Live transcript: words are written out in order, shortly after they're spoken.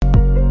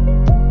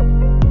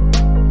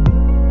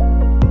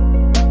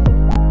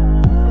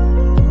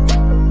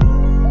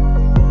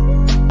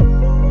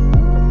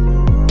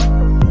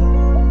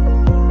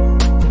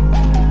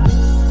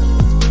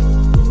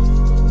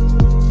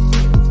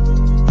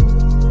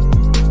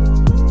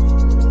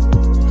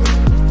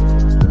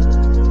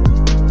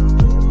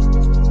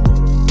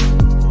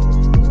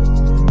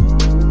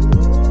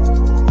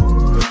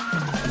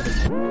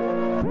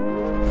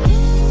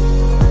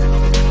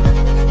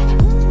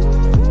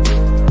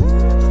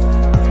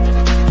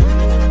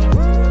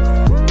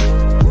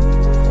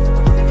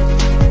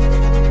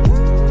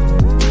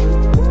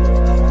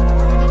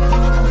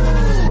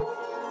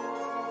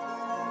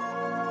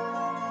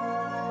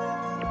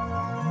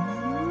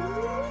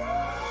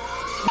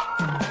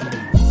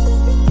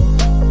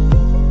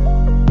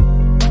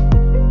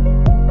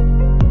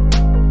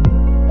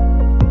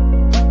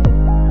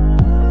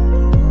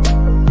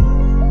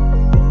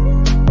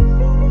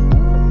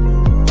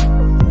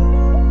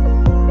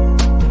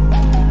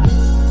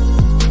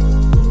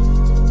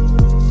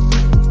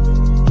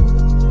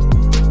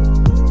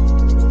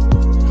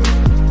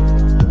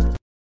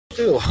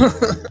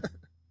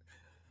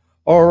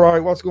All right,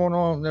 what's going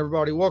on,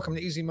 everybody? Welcome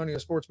to Easy Money, a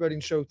sports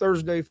betting show,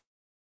 Thursday,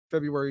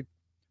 February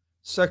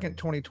 2nd,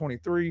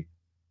 2023.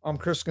 I'm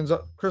Chris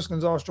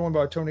Gonzalez, joined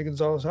by Tony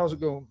Gonzalez. How's it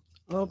going?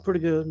 Oh,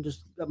 pretty good.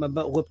 Just got my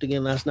butt whooped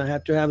again last night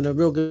after having a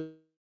real good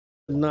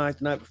night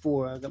the night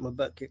before. I got my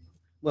butt kicked.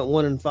 Went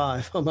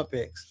 1-5 on my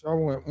picks. So I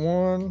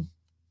went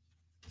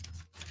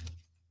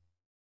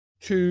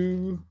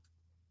two,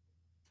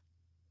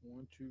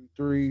 one, two,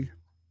 three.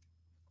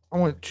 I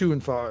went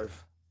 2-5.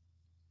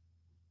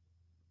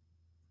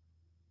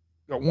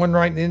 Got one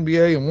right in the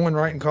NBA and one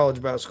right in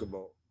college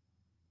basketball.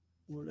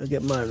 Where did I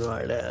get mine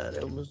right at?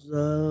 It was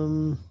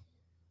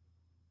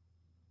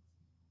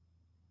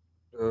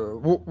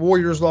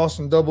Warriors lost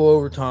in double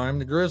overtime.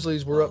 The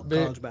Grizzlies were up big.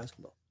 college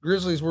basketball.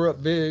 Grizzlies were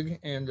up big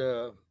and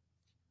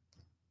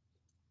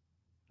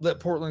let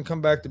Portland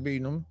come back to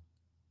beat them.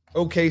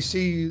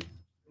 OKC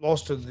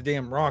lost to the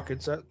damn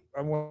Rockets. I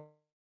wasn't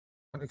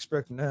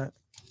expecting that.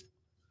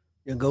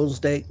 Yeah, Golden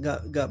State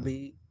got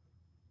beat.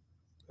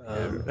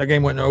 That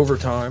game went in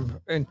overtime,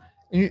 and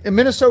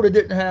Minnesota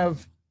didn't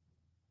have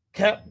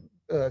Cat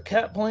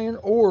playing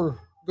or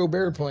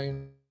Gobert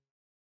playing.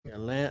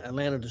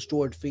 Atlanta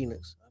destroyed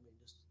Phoenix.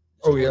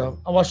 Oh yeah,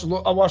 I watched a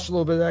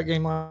little bit of that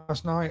game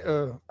last night.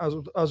 As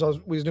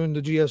we was doing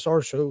the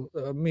GSR show,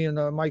 me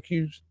and Mike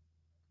Hughes.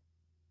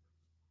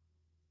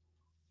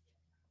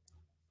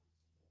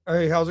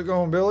 Hey, how's it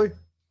going, Billy?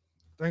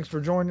 Thanks for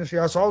joining us.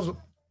 Yeah, so I was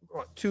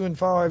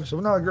 2-5,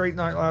 so not a great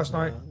night last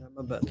night. Got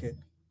my butt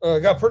kicked.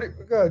 Got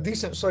a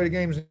decent slate of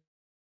games in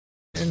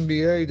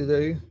NBA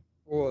today.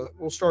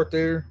 We'll start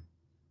there.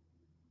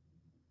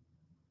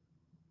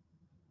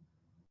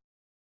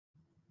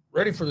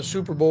 Ready for the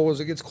Super Bowl as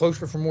it gets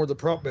closer for more of the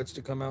prop bets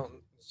to come out and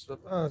stuff.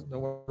 I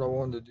know what I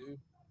wanted to do.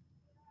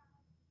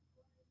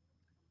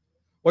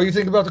 What do you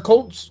think about the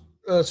Colts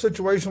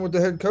situation with the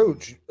head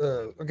coach?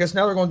 I guess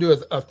now they're going to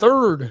do a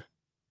third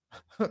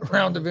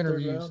round of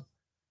interviews.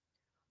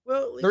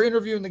 Well, they're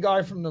interviewing the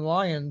guy from the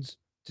Lions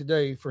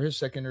today for his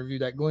second interview,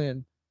 that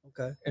Glenn.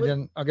 Okay. And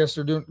then I guess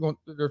they're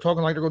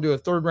talking like they're going to do a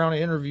third round of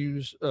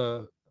interviews.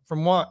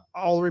 From what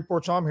all the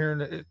reports I'm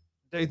hearing,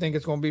 they think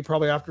it's going to be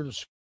probably after the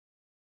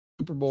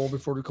Super Bowl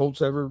before the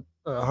Colts ever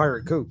hire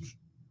a coach.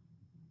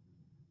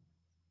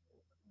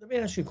 Let me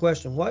ask you a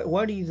question.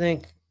 Why do you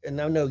think,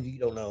 and I know you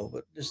don't know,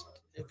 but just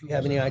if you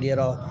have any idea at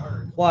all,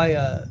 why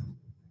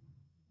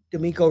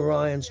D'Amico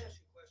Ryans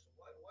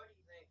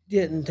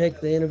didn't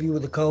take the interview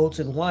with the Colts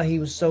and why he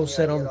was so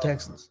set on the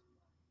Texans?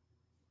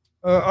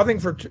 I think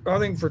for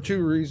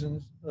two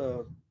reasons.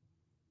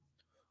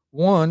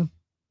 One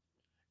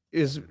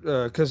is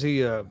because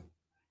he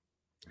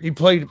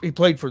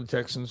played for the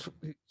Texans,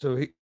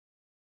 so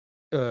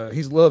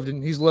he's loved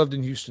in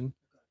Houston.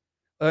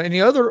 And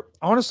the other,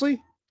 honestly,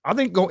 I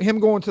think him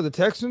going to the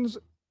Texans,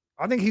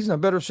 I think he's in a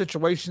better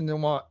situation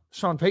than what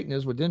Sean Payton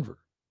is with Denver.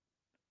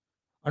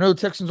 I know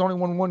the Texans only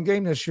won one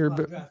game this year,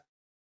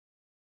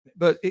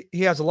 but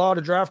he has a lot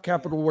of draft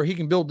capital where he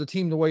can build the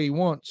team the way he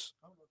wants.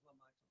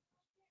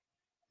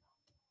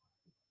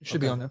 It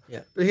should be on there.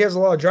 Yeah. But he has a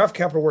lot of draft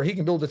capital where he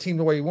can build the team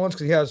the way he wants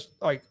because he has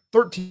like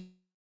 13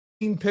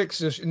 picks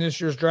in this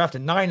year's draft,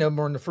 and 9 of them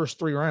are in the first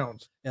 3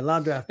 rounds. And a lot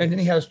of draft picks. And then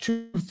he has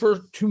two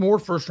more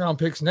first round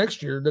picks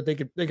next year that they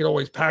could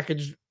always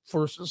package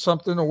for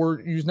something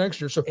or use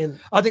next year. So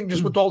I think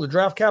just with all the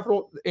draft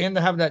capital and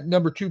having that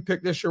number 2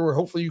 pick this year, where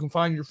hopefully you can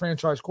find your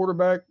franchise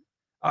quarterback,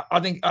 I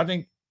think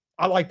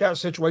I like that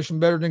situation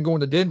better than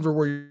going to Denver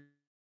where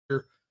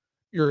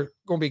you're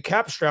going to be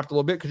cap strapped a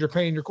little bit because you're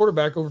paying your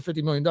quarterback over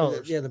 $50 million.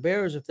 Yeah, the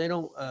Bears, if they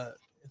don't,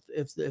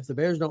 if the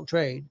Bears don't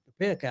trade the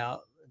pick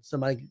out, and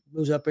somebody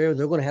moves up there,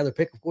 they're going to have their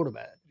pick of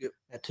quarterback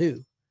at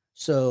 2.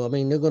 So I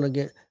mean, they're going to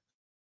get.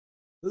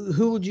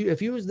 Who would you,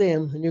 if you was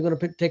them, and you're going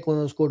to take one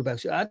of those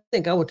quarterbacks? I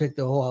think I would take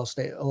the Ohio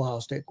State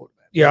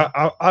quarterback. Yeah,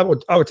 I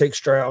would take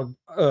Stroud.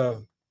 I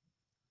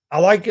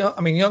like Young.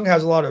 I mean, Young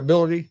has a lot of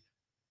ability,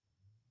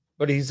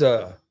 but he's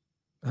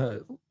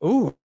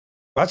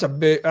that's a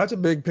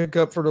big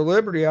pickup for the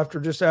Liberty after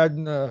just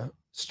adding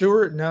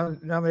Stewart. Now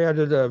they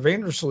added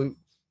Vandersloot.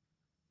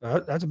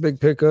 That's a big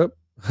pickup.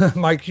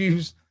 Mike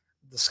Hughes,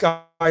 the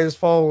sky is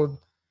falling.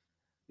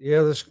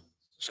 Yeah, the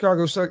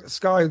Chicago Sky is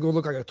going to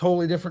look like a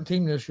totally different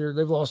team this year.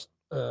 They've lost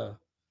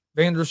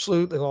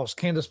Vandersloot. They lost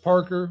Candace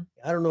Parker.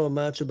 I don't know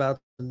much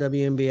about the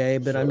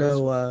WNBA, but I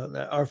know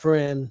our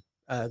friend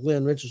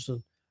Glenn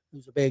Richardson,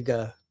 who's a big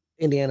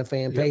Indiana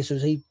fan.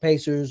 Yep.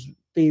 Pacers,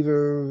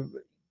 Fever,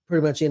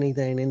 pretty much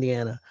anything in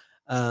Indiana.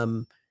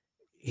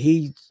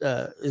 He's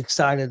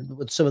excited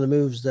with some of the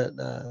moves that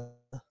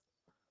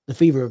the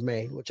Fever have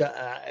made, which I'm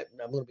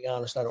going to be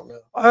honest, I don't know.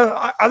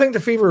 I think the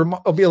Fever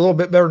will be a little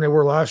bit better than they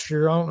were last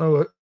year. I don't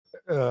know.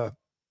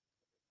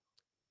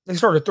 They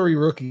started 3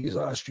 rookies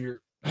last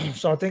year,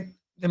 so I think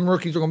them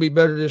rookies are going to be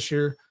better this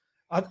year.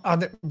 But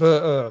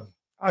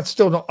I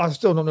still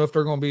don't know if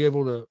they're going to be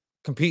able to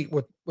compete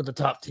with the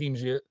top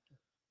teams yet.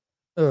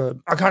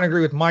 I kind of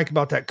agree with Mike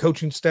about that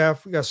coaching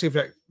staff. We got to see if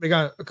they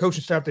got a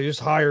coaching staff they just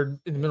hired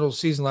in the middle of the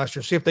season last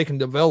year. See if they can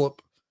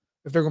develop,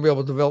 if they're going to be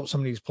able to develop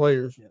some of these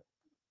players.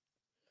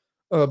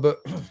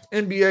 But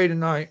NBA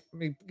tonight, let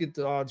me get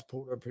the odds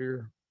pulled up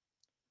here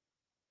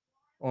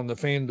on the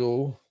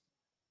FanDuel.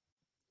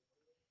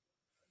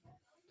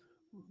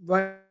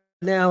 Right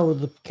now,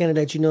 the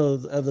candidates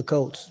of the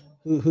Colts,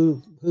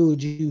 who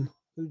do you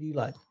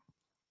like?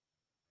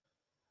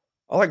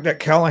 I like that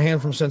Callahan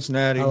from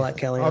Cincinnati. I like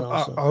Callahan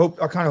also.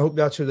 I kind of hope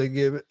that's who they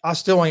give it. I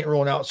still ain't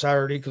ruling out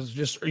Saturday because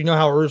just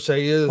how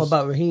Irsay is. What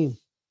about Raheem?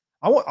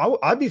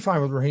 I'd be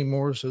fine with Raheem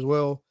Morris as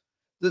well.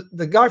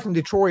 The guy from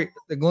Detroit,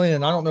 the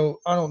Glenn. I don't know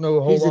a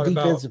whole lot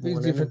about.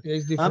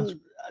 He's defensive.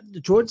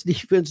 Detroit's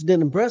defense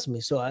didn't impress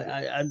me, so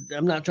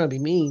I'm not trying to be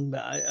mean,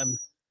 but I'm.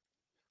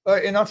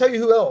 And I'll tell you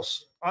who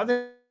else. I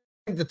think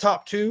the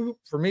top two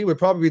for me would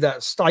probably be that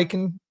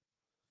Steichen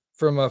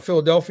from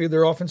Philadelphia,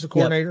 their offensive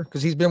coordinator,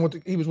 because he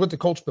was with the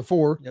Colts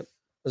before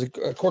as a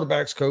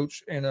quarterbacks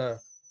coach, and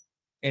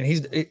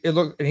he's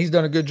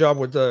done a good job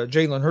with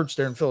Jalen Hurts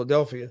there in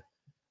Philadelphia.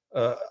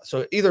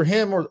 So either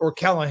him or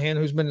Callahan,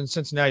 who's been in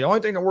Cincinnati. The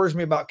only thing that worries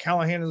me about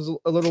Callahan is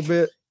a little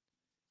bit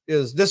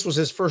is this was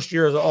his first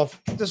year as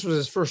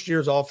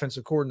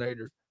offensive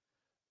coordinator.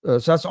 So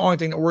that's the only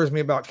thing that worries me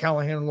about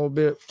Callahan a little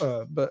bit.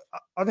 But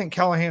I think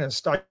Callahan and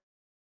Steichen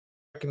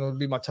would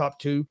be my top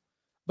two.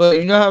 But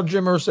you know how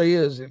Jim Irsay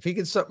is. If he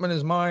gets something in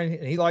his mind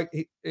and he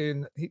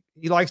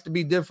likes to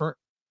be different,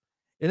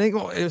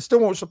 it still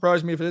won't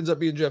surprise me if it ends up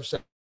being Jeff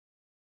Saturday.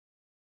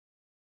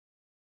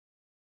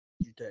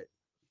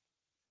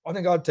 I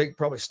think I'd take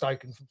probably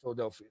Steichen from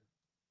Philadelphia.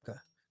 Okay,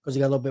 because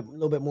he got a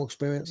little bit more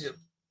experience. Yeah.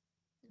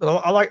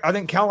 But I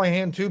think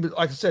Callahan too. But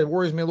like I said, it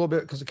worries me a little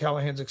bit because of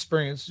Callahan's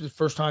experience. His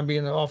first time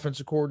being an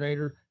offensive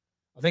coordinator.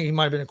 I think he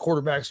might have been a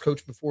quarterbacks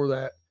coach before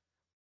that.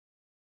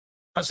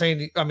 I'm not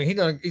saying. I mean,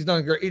 he's done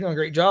a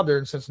great job there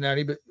in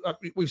Cincinnati. But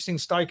we've seen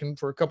Steichen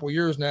for a couple of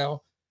years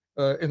now,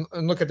 and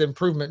look at the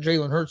improvement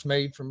Jalen Hurts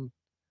made from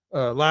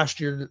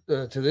last year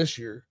to this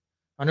year.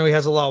 I know he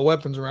has a lot of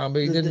weapons around,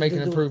 but he did make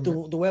an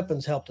improvement. The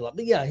weapons helped a lot.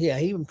 But yeah,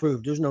 he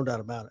improved. There's no doubt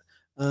about it.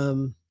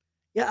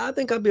 I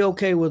think I'd be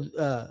okay with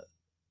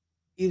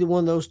either one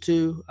of those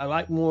two. I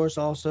like Morris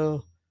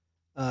also.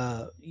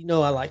 I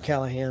like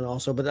Callahan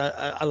also, but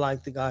I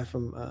like the guy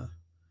from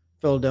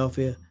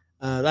Philadelphia.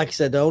 Like I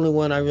said, the only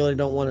one I really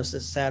don't want is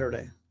this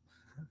Saturday.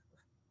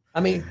 I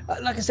mean,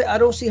 like I said, I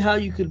don't see how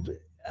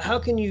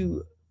can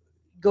you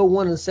go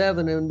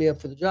 1-7 and be up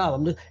for the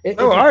job.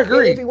 I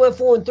agree. If he went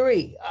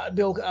 4-3, I'd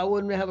be okay. I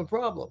wouldn't have a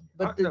problem.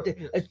 But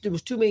there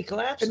was too many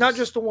collapses. And not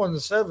just the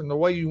 1-7, the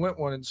way you went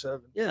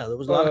 1-7. Yeah, there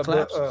was a lot of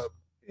collapses.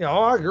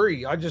 I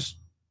agree.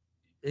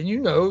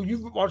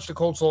 You've watched the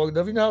Colts long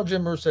enough. You know how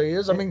Jim Irsay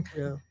is. I mean,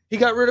 he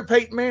got rid of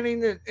Peyton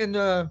Manning and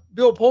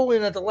Bill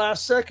Polian at the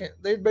last second.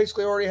 They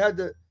basically already had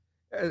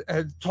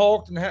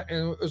talked and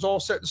it was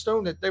all set in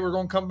stone that they were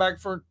going to come back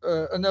for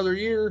another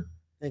year.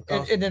 And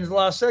then at the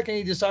last second,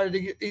 he decided to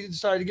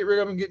get rid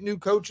of them and get new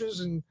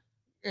coaches and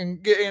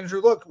get Andrew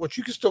Luck. Which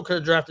you could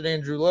have drafted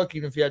Andrew Luck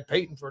even if you had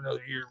Peyton for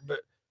another year. But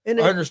I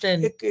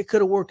understand it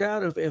could have worked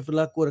out if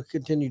Luck would have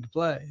continued to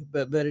play,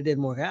 but it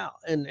didn't work out.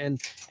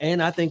 And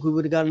I think we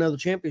would have got another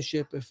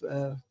championship if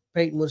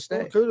Peyton would have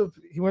stayed. Could have.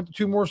 He went to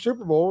 2 more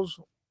Super Bowls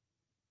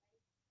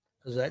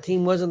because that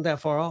team wasn't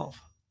that far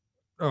off.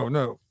 Oh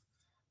no.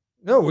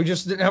 No, we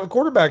just didn't have a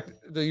quarterback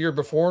the year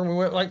before, and we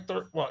went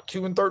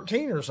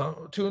 2-13 or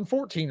something,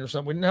 2-14 or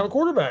something. We didn't have a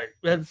quarterback.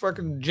 We had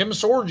fucking Jim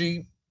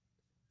Sorgi.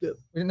 We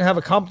didn't have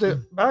a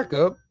competent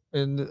backup,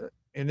 and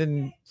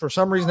then for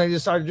some reason they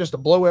decided just to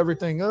blow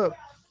everything up,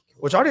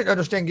 which I didn't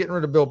understand getting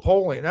rid of Bill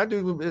Polian. That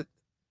dude,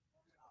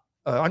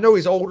 I know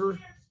he's older,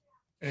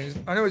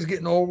 and I know he's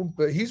getting old,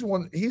 but he's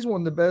one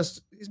of the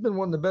best. He's been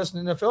one of the best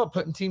in the NFL at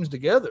putting teams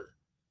together.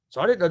 So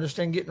I didn't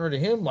understand getting rid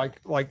of him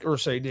like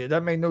Irsay did.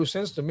 That made no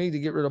sense to me to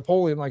get rid of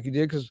Polian like he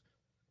did because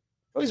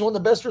he's one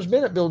of the best there's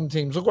been at building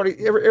teams. Look what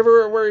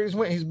everywhere he's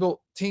went, he's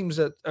built teams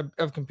that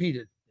have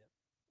competed.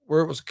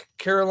 Where it was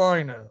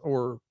Carolina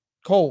or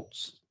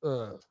Colts.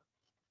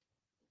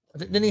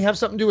 Didn't he have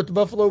something to do with the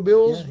Buffalo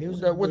Bills?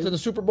 Yeah, went to the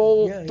Super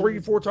Bowl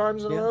 3-4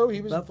 times in a row.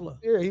 He was Buffalo.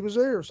 Yeah, he was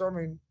there. So I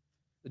mean,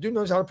 the dude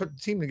knows how to put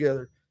the team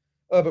together.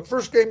 But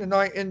first game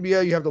tonight,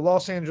 NBA, you have the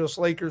Los Angeles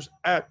Lakers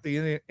at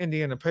the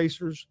Indiana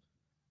Pacers.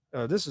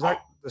 The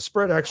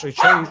spread actually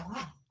changed.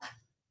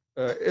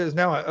 Is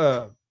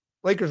now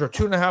Lakers are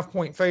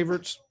 2.5-point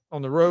favorites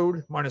on the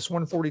road,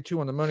 -142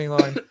 on the money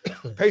line.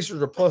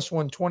 Pacers are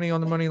 +120 on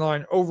the money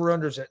line.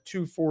 Over/unders at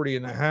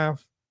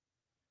 240.5.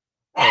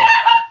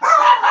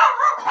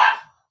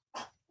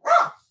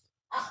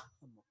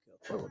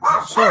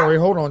 Sorry,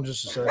 hold on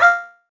just a second.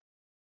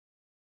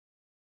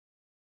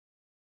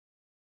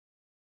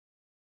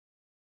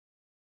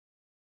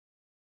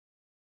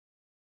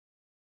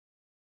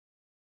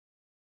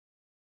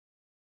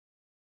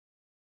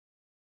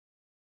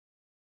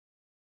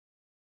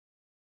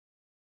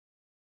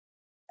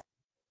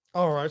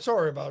 All right,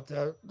 sorry about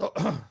that.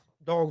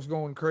 Dog's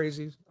going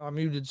crazy. I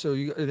muted so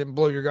it didn't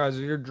blow your guys'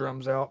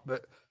 eardrums out.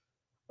 But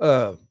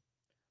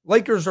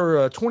Lakers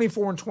are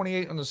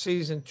 24-28 on the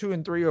season,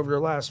 2-3 over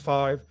their last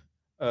 5.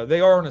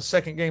 They are in a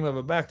second game of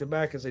a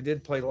back-to-back as they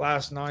did play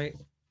last night.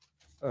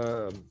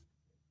 Trying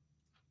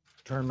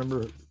to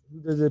remember Who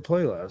did they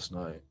play last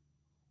night?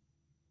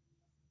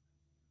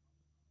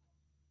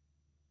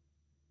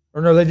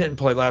 Or no, they didn't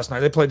play last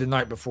night. They played the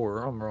night before.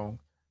 I'm wrong.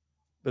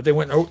 But they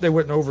went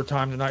in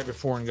overtime the night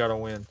before and got a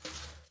win.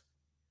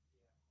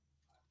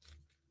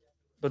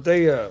 But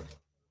they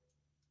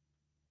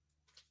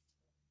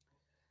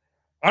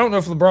I don't know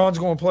if LeBron's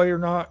going to play or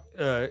not.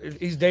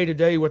 He's day to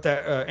day with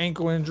that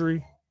ankle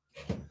injury.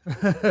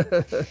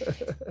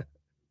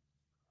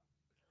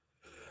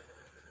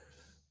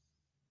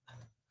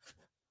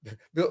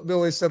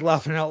 Billy said,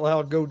 laughing out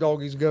loud, "Go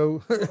doggies,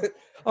 go!"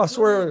 I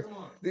swear,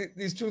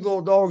 these two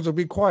little dogs will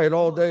be quiet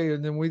all day,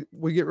 and then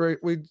we get ready,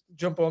 we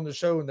jump on the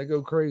show, and they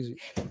go crazy.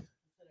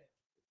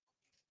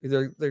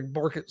 Either they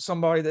bark at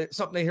somebody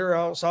something they hear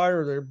outside,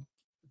 or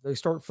they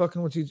start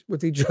fucking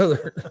with each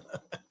other.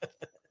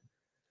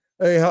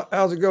 Hey,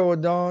 how's it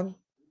going, Don?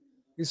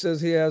 He says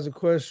he has a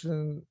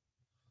question.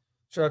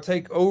 Should I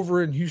take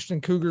over in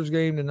Houston Cougars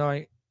game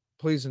tonight?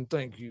 Please and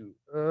thank you.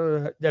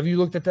 Have you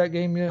looked at that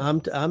game yet?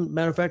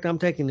 Matter of fact, I'm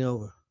taking the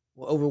over.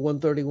 Over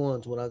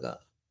 131 is what I got.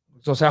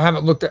 So I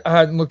hadn't looked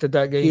at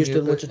that game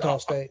Houston, yet. Wichita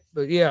State.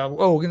 But yeah,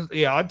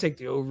 I'd take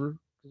the over.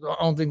 I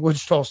don't think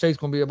Wichita State's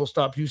going to be able to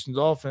stop Houston's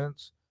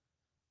offense.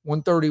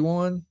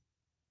 131.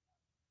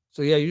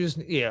 So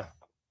yeah,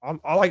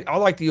 I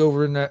like the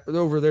over in that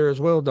over there as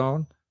well,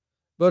 Don.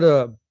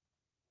 But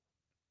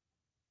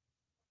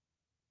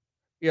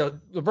yeah,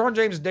 LeBron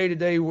James day to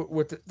day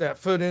with that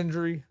foot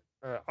injury.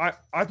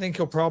 I think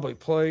he'll probably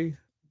play,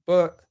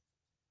 but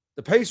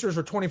the Pacers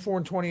are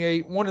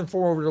 24-28, 1-4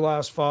 over the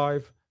last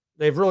 5.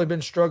 They've really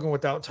been struggling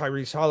without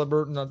Tyrese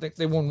Halliburton. I think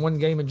they won one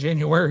game in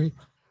January,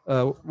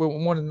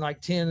 1 in like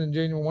 10 in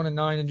January, 1 and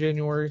 9 in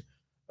January,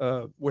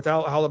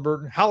 without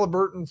Halliburton.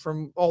 Halliburton,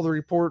 from all the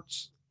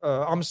reports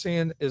I'm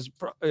seeing, is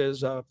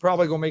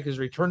probably going to make his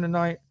return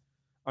tonight.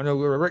 I know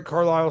Rick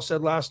Carlisle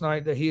said last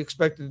night that he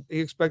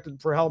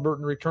expected for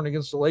Halliburton to return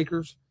against the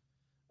Lakers.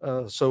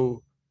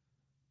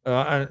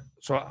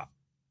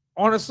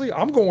 Honestly,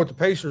 I'm going with the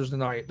Pacers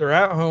tonight. They're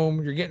at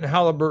home. You're getting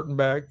Halliburton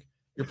back.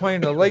 You're playing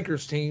the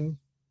Lakers team.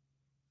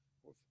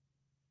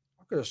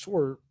 I could have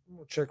swore. I'm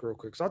gonna check real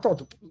quick. I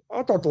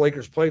thought the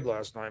Lakers played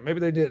last night.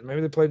 Maybe they didn't.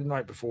 Maybe they played the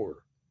night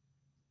before.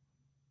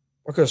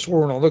 I could have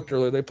sworn when I looked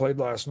earlier they played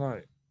last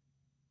night.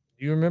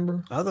 Do you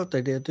remember? I thought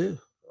they did too.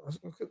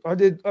 I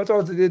did. I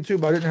thought they did too,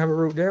 but I didn't have it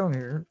wrote down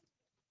here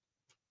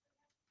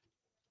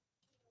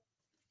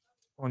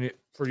on it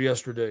for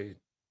yesterday.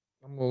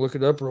 I'm gonna look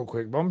it up real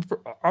quick, but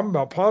I'm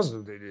about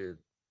positive they did.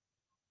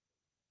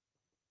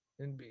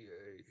 NBA.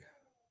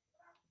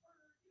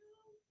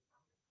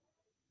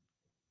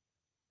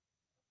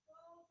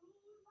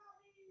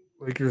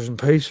 Lakers and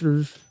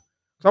Pacers.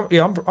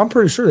 I'm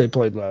pretty sure they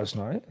played last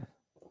night.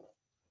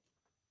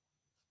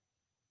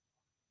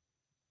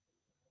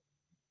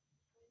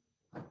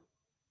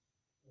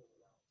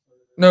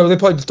 No, they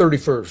played the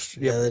 31st.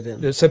 Yeah, they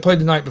didn't. They played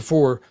the night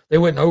before. They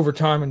went in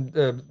overtime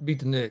and beat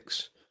the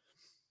Knicks.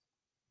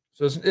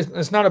 So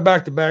it's not a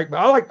back-to-back, but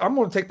I'm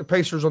going to take the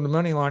Pacers on the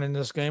money line in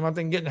this game. I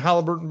think getting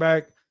Halliburton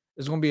back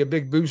is going to be a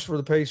big boost for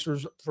the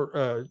Pacers,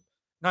 for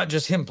not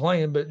just him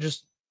playing, but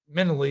just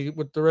mentally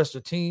with the rest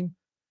of the team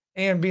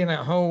and being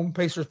at home.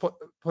 Pacers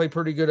play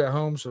pretty good at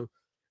home. So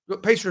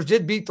Pacers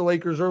did beat the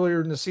Lakers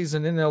earlier in the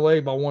season in LA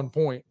by 1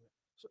 point.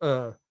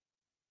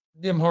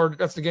 Nembhard,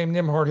 that's the game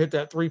Nembhard hit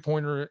that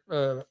three-pointer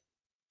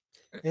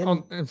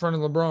in front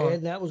of LeBron.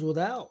 And that was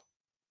without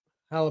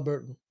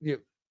Halliburton.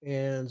 Yep.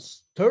 And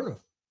Turner.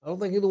 I don't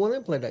think either one of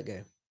them played that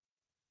game.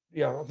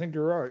 Yeah, I think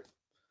you're right.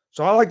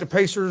 So I like the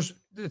Pacers.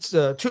 It's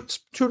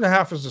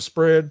 2.5 is the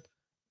spread,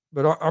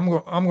 but I'm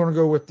going to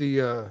go with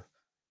the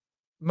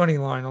money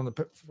line with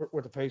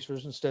the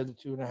Pacers instead of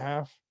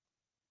 2.5.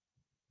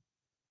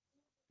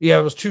 Yeah,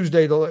 it was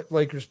Tuesday the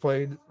Lakers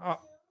played.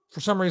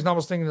 For some reason, I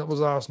was thinking it was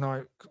last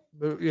night.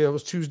 But yeah, it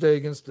was Tuesday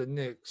against the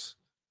Knicks.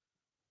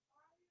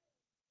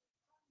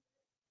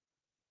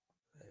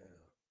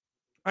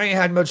 I ain't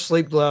had much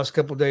sleep the last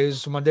couple of days,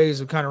 so my days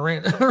have kind of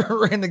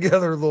ran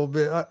together a little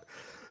bit.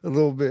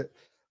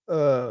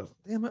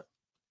 Damn it.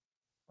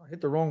 I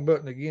hit the wrong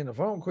button again. If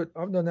I don't quit,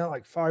 I've done that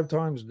like 5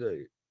 times a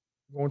day.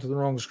 Going to the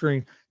wrong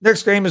screen.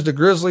 Next game is the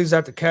Grizzlies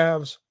at the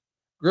Cavs.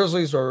 The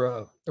Cavs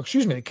are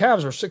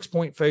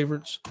 6-point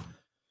favorites.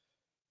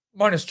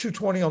 Minus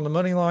 220 on the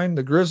money line.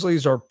 The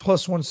Grizzlies are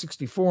plus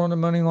 164 on the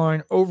money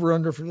line. Over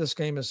under for this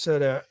game is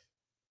set at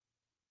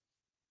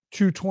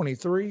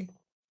 223.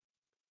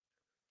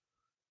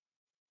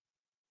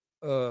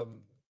 The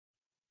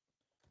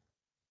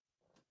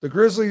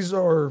Grizzlies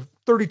are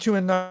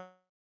 32-19,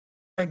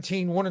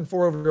 1-4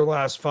 over their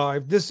last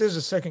 5. This is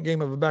the second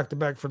game of a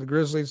back-to-back for the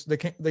Grizzlies.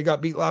 They got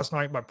beat last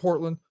night by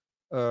Portland.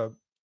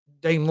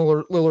 Dame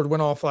Lillard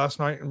went off last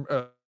night and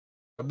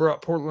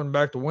brought Portland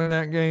back to win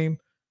that game.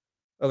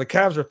 The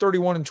Cavs are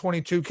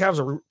 31-22.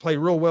 Cavs play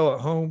real well at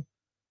home.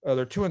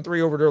 They're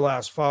 2-3 over their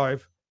last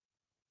 5.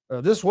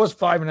 This was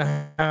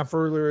 5.5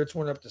 earlier. It's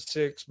went up to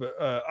 6, but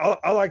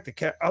I like the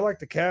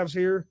Cavs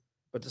here.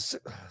 But the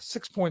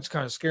 6 points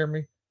kind of scare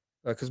me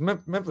because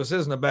Memphis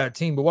isn't a bad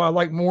team. But what I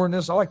like more in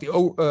this, I like the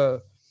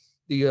over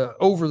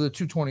the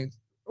 220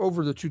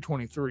 over the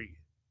 223.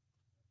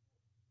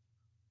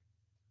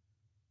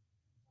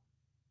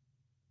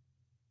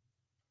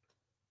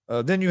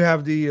 Then you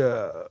have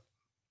the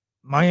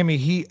Miami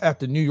Heat at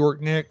the New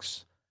York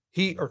Knicks.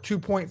 Heat are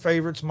 2-point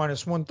favorites,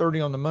 minus 130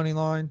 on the money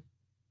line.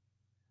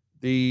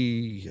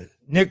 The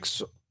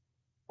Knicks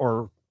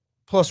are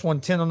plus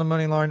 110 on the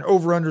money line.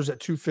 Over-unders at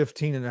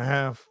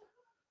 215.5.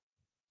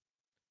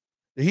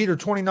 The Heat are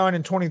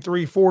 29-23,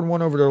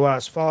 4-1 over their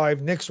last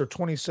 5. Knicks are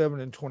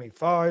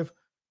 27-25,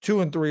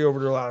 2-3 over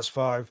their last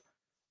 5.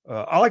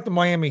 I like the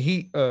Miami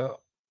Heat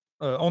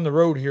on the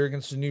road here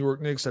against the New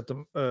York Knicks at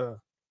the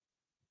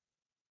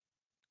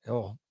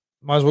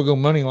might as well go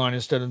money line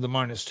instead of the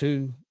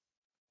 -2.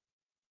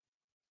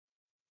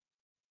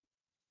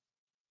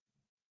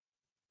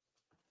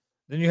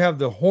 Then you have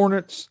the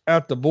Hornets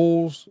at the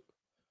Bulls.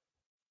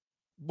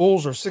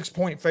 Bulls are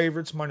 6-point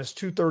favorites, minus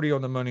 230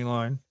 on the money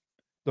line.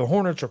 The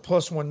Hornets are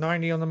plus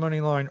 190 on the money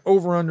line.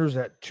 Over-unders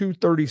at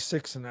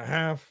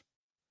 236.5.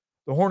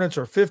 The Hornets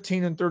are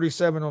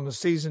 15-37 on the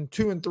season,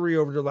 2-3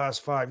 over their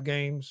last 5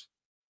 games.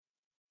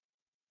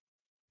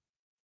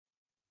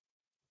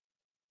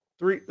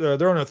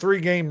 They're on a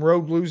 3-game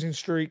road losing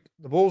streak.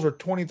 The Bulls are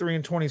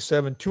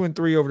 23-27,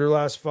 2-3 over their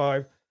last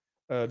 5.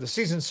 The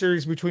season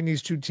series between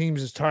these two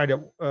teams is tied at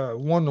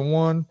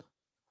 1-1.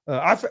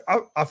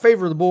 I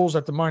favor the Bulls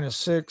at the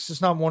 -6. It's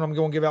not one I'm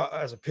going to give out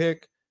as a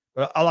pick,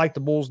 but I like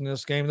the Bulls in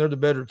this game. They're the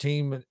better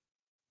team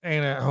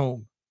and at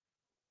home.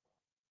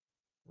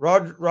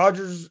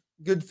 Rodgers,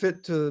 good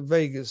fit to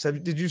Vegas.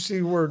 Did you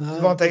see where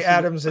Devontae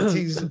Adams had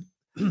teased?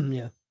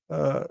 Yeah.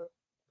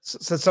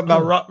 Said something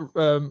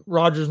about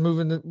Rodgers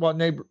moving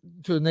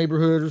to a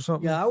neighborhood or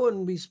something. Yeah, I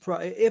wouldn't be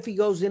surprised if he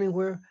goes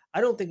anywhere.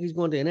 I don't think he's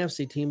going to an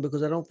NFC team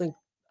because I don't think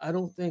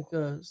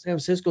San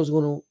Francisco's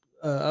going to.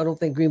 I don't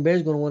think Green Bay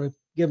is going to want to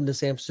give him to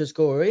San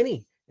Francisco or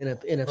any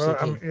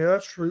NFC team. Yeah,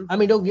 that's true. I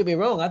mean, don't get me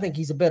wrong. I think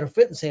he's a better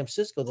fit in San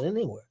Francisco than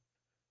anywhere.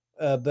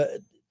 But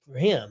for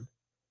him,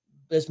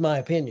 that's my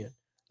opinion.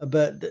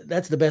 But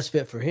that's the best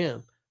fit for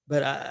him.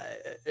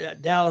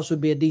 But Dallas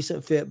would be a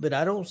decent fit. But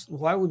I don't.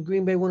 Why would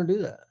Green Bay want to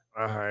do that?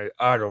 I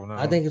don't know.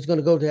 I think it's going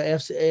to go to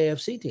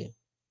AFC team.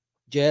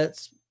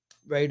 Jets,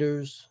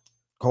 Raiders,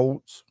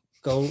 Colts.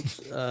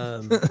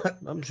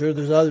 I'm sure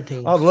there's other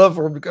teams. I'd love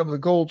for him to come to the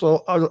Colts.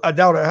 I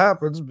doubt it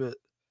happens, but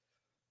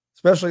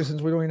especially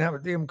since we don't even have a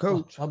damn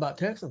coach. How about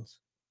Texans?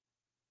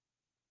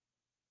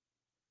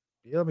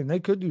 Yeah, I mean they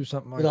could do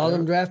something like with that. all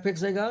them draft picks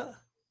they got.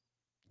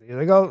 Yeah,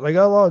 they got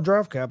a lot of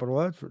draft capital.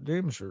 That's for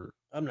damn sure.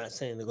 I'm not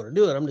saying they're going to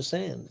do it. I'm just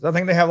saying. I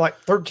think they have like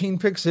 13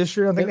 picks this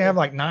year. I think they have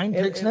like 9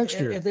 picks next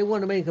year. If they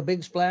want to make a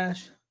big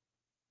splash,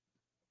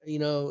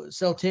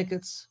 sell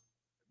tickets,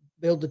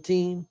 build the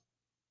team.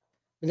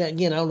 But then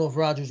again, I don't know if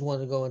Rodgers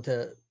wanted to go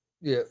into.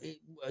 Yeah.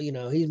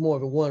 He's more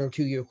of a 1 or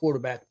 2 year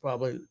quarterback,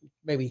 probably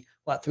maybe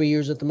 3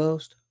 years at the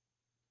most.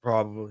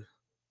 Probably.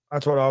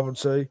 That's what I would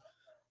say.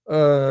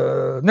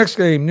 Next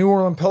game, New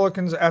Orleans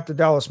Pelicans at the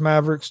Dallas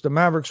Mavericks. The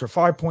Mavericks are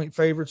 5-point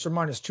favorites. They're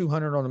minus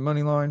 200 on the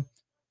money line.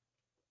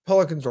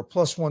 Pelicans are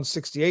plus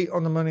 168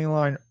 on the money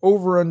line.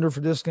 Over under for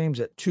this game's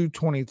at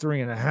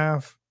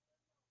 223.5.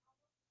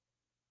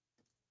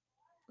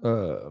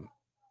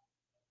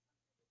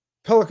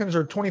 Pelicans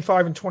are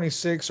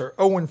 25-26 or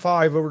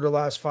 0-5 over the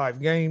last 5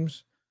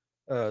 games.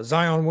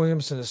 Zion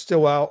Williamson is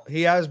still out.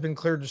 He has been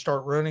cleared to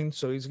start running,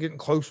 so he's getting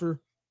closer.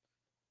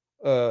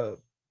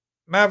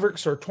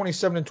 Mavericks are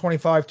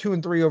 27-25,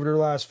 2-3 over their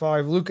last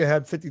 5. Luka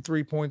had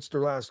 53 points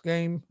their last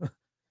game.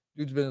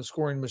 Dude's been a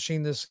scoring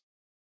machine this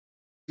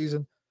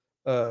season.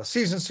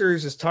 Season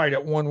series is tied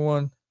at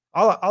 1-1.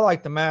 I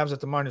like the Mavs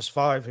at the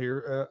 -5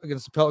 here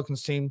against the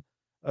Pelicans team.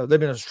 They've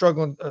been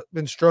struggling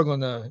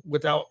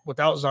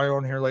without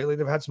Zion here lately.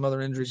 They've had some other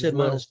injuries. You said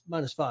as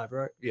well. -5,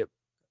 right? Yep.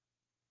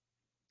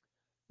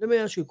 Let me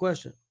ask you a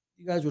question.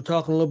 You guys were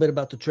talking a little bit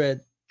about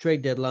the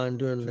trade deadline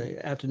during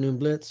the afternoon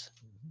blitz.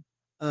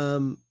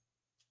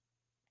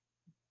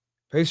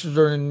 Pacers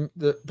are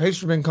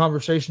in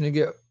conversation to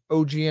get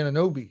OG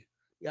Anunoby.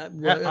 Yeah,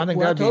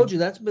 I told you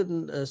that's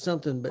been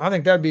something. But I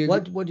think that'd be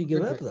what do you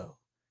give up though?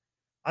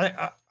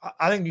 I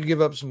think you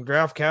give up some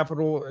draft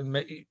capital and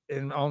I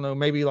don't know,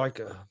 maybe like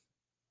a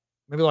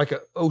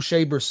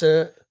O'Shea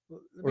Brissett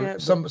or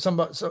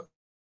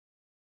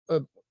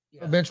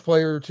a bench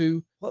player or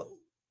two. Well,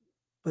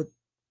 but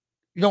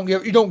you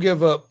don't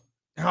give up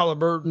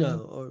Halliburton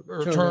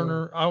or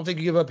Turner. I don't think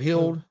you give up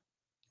Hield.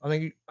 I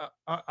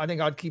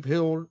think I'd keep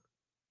Hield.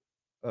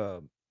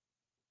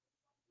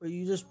 Well,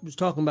 you just was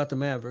talking about the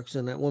Mavericks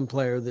and that one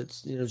player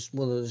that's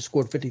one of those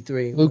scored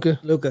 53.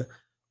 Luka.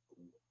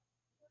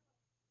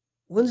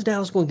 When's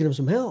Dallas going to get him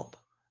some help?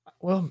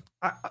 Well,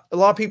 a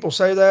lot of people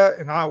say that,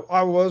 and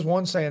I was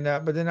one saying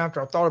that, but then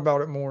after I thought about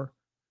it more,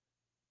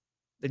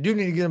 they do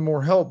need to get him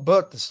more help.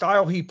 But the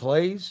style he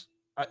plays,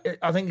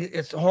 I think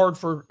it's hard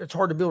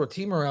to build a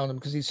team around him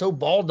because he's so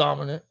ball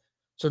dominant.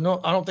 So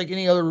no, I don't think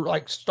any other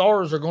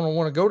stars are going to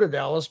want to go to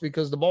Dallas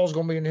because the ball's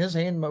going to be in his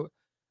hand.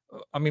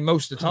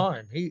 Most of the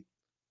time.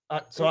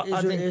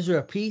 Is there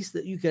a piece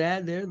that you could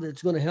add there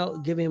that's going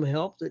to give him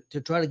help to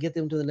try to get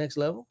them to the next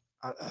level?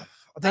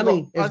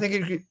 I think he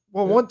could,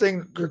 one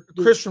thing,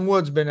 Christian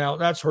Wood's been out.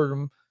 That's hurt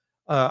him.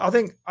 I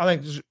think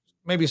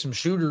maybe some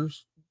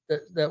shooters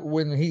that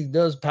when he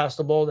does pass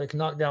the ball, they can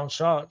knock down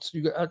shots.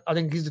 I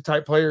think he's the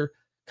type player,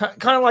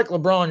 kind of like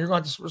LeBron. You're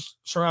going to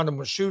surround him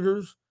with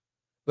shooters,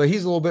 but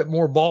he's a little bit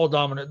more ball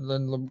dominant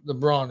than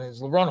LeBron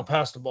is. LeBron will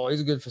pass the ball.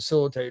 He's a good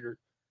facilitator.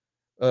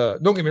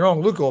 Don't get me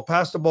wrong, Luka will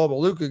pass the ball, but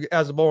Luka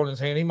has the ball in his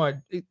hand. He's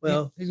going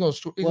to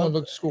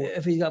look to score.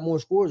 If he's got more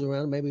scores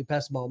around, maybe he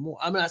pass the ball more.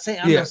 I'm not saying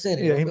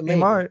it. He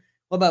might.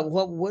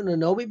 Wouldn't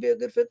Anunoby be a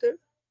good fit there?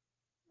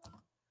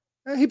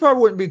 He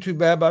probably wouldn't be too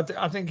bad, but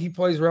I think he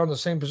plays around the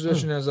same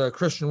position as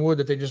Christian Wood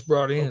that they just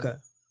brought in. Okay.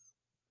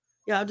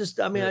 Yeah,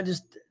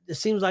 it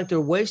seems like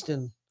they're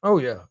wasting. Oh,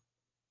 yeah.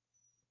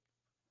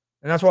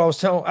 And that's why I was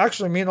telling,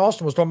 actually, me and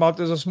Austin was talking about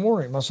this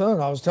morning. My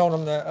son, I was telling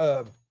him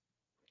that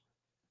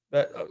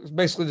it's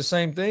basically the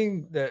same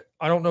thing, that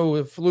I don't know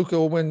if Luka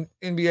will win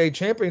NBA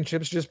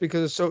championships just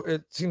because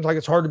it seems like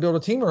it's hard to build a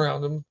team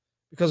around him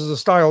because of the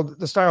style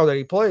that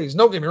he plays.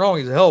 Don't get me wrong,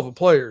 he's a hell of a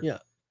player. Yeah.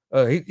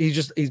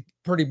 He's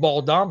pretty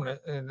ball dominant,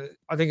 and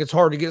I think it's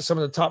hard to get some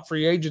of the top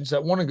free agents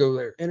that want to go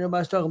there. And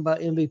everybody's talking about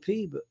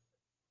MVP, but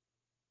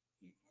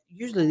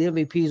usually the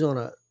MVP's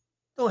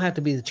don't have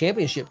to be the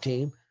championship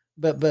team,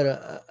 but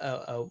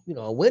a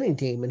winning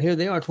team. And here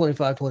they are,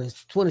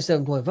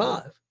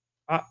 27-25.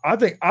 I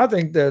think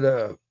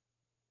that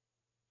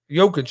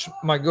Jokic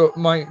might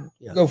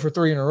go for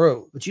 3 in a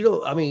row. But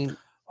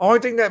only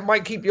thing that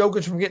might keep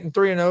Jokic from getting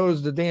 3 in a row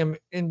is the damn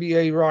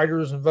NBA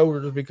writers and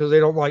voters, because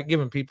they don't like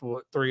giving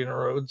people 3 in a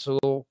row.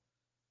 So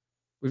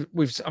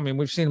we've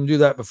seen him do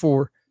that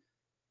before.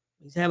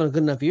 He's having a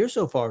good enough year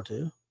so far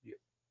too.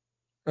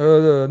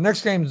 The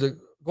next game is the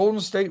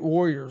Golden State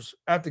Warriors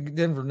at the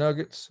Denver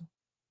Nuggets.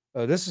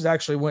 This has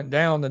actually went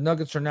down. The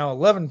Nuggets are now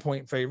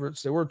 11-point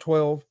favorites. They were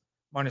 12,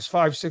 minus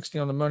 560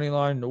 on the money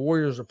line. The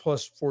Warriors are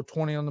plus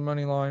 420 on the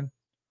money line.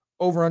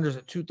 Over-unders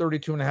at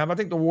 232.5. I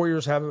think the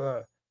Warriors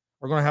are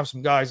going to have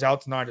some guys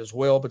out tonight as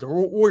well, but the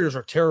Warriors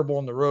are terrible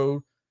on the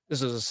road.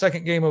 This is the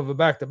second game of a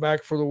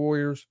back-to-back for the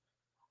Warriors.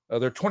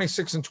 They're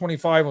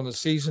 26-25 on the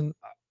season.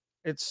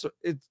 It's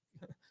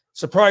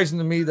surprising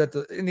to me that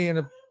the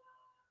Indiana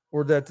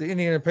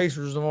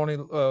Pacers have only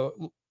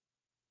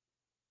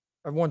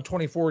have won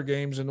 24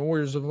 games and the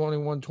Warriors have only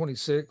won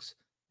 26.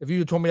 If you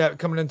had told me that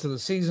coming into the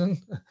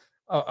season,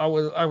 I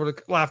would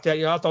have laughed at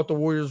you. I thought the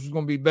Warriors was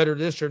going to be better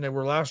this year than they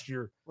were last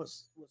year. What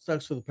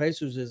sucks for the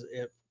Pacers is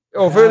if they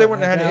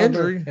wouldn't have had an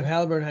injury. If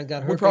Halliburton had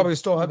got hurt, we'd probably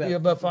still be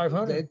above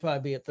 500. They'd probably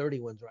be at 30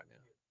 wins right now.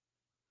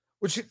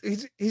 Which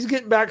he's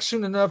getting back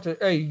soon enough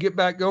that, hey, you get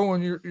back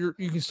going, you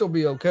can still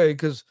be okay,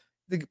 because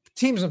the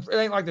teams, it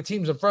ain't like the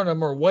teams in front of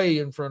them are way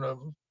in front of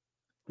them.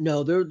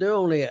 No, they're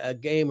only a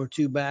game or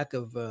two back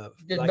of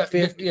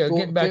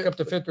getting back up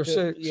to fifth or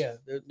sixth.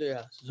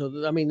 Yeah. So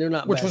they're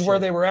not. Which was where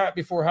they were at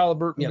before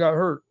Halliburton got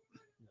hurt.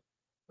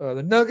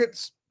 The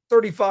Nuggets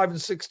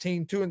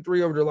 35-16,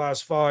 2-3 over their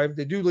last 5.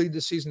 They do lead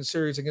the season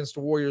series against the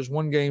Warriors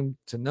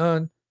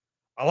 1-0.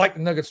 I like the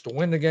Nuggets to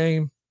win the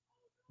game,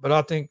 but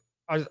I think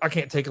I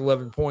can't take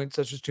 11 points.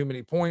 That's just too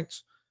many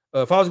points.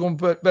 If I was going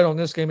to bet on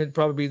this game, it'd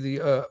probably be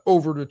the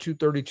over to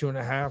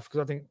 232.5, because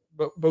I think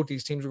both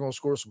these teams are going to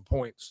score some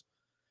points.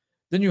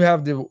 Then you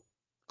have the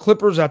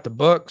Clippers at the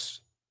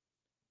Bucks.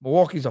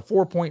 Milwaukee's a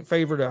 4-point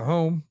favorite at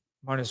home,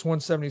 minus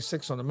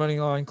 176 on the money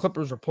line.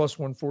 Clippers are plus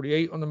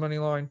 148 on the money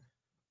line.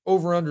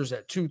 Over-unders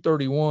at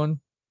 231.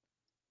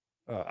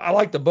 I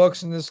like the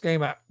Bucks in this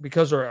game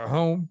because they're at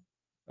home.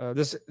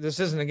 This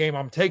isn't a game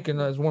I'm taking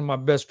as one of my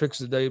best picks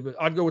today, but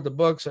I'd go with the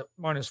Bucks at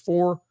minus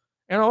 4.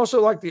 And I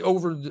also like the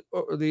over to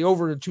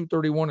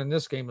 231 in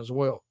this game as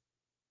well.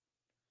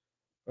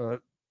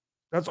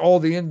 That's all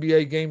the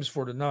NBA games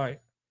for tonight.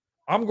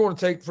 I'm going to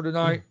take for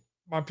tonight,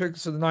 my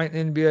picks of the night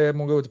in NBA. I'm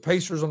going to go with the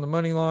Pacers on the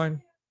money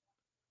line,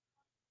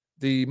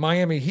 the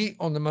Miami Heat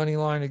on the money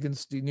line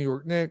against the New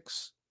York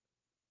Knicks,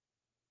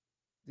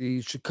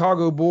 the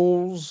Chicago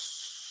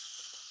Bulls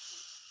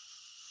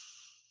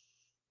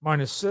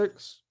minus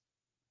 6.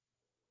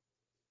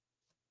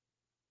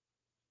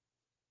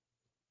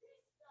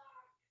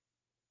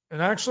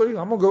 And actually,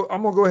 I'm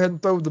gonna go ahead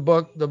and throw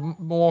the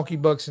Milwaukee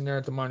Bucks in there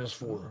at the minus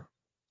 4.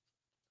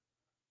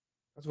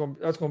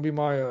 That's gonna be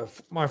my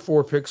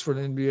 4 picks for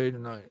the NBA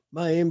tonight.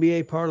 My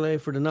NBA parlay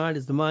for tonight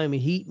is the Miami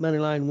Heat money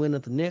line win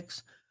at the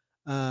Knicks.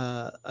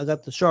 I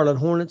got the Charlotte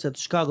Hornets at the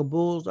Chicago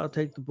Bulls. I'll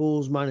take the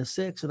Bulls minus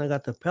 6, and I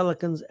got the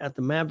Pelicans at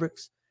the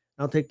Mavericks.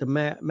 I'll take the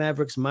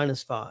Mavericks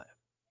minus 5.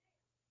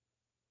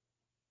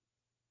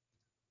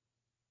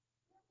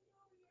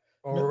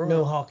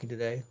 No hockey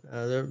today.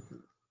 They're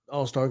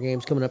All-Star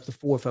games coming up the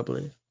 4th, I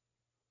believe.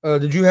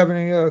 Did you have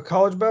any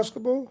college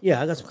basketball?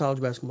 Yeah, I got some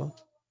college basketball.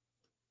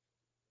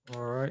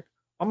 All right.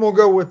 I'm gonna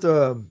go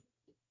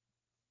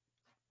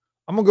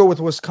with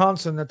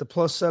Wisconsin at the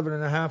plus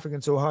 7.5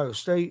 against Ohio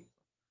State.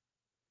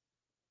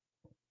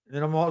 And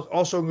then I'm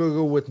also going to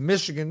go with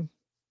Michigan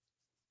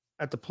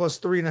at the plus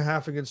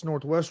 3.5 against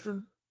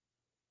Northwestern.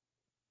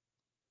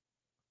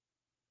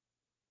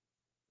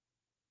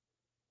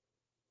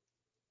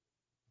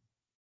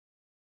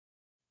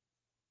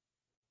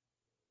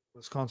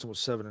 Wisconsin was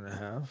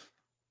 7.5.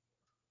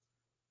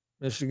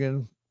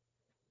 Michigan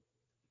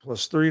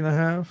plus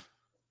 3.5.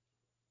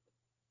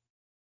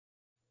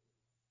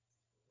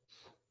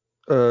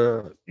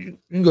 You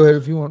can go ahead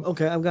if you want.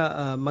 Okay, I've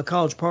got my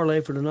college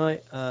parlay for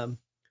tonight. For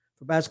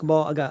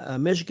basketball, I got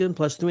Michigan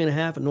plus 3.5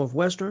 at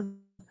Northwestern.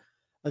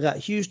 I got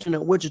Houston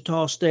at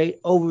Wichita State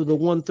over the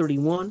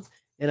 131,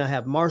 and I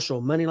have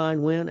Marshall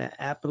moneyline win at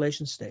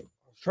Appalachian State.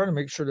 I was trying to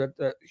make sure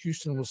that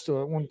Houston was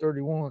still at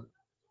 131.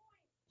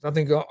 I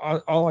think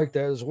I like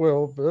that as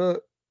well,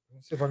 but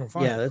let's see if I can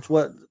find it. Yeah, that's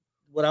what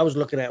I was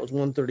looking at was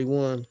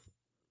 131.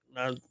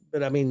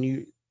 But I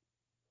mean,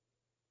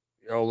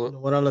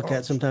 what I look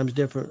at sometimes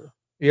different.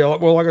 Yeah,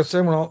 well, like I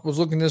said, when I was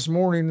looking this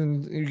morning,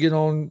 and you get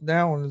on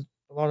now, and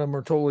a lot of them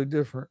are totally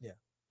different. Yeah.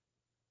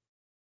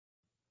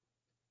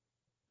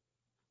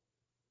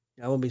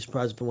 I wouldn't be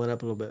surprised if it went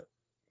up a little bit.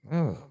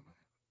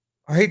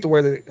 I hate the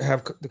way they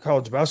have the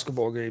college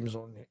basketball games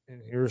on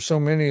in here. So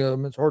many of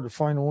them, it's hard to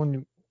find the one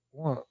you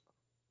want.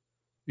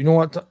 You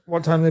know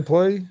what time they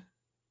play?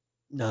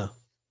 No.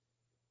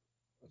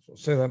 So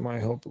say that might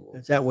help a little.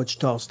 It's at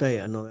Wichita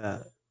State. I know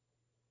that.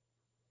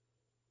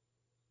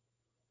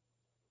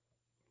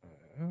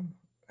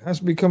 It has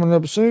to be coming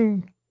up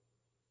soon.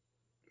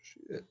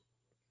 Shit.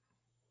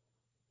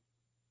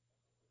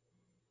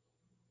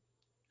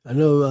 I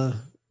know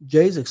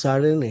Jay's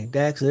excited and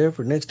Dak's there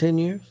for the next 10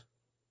 years.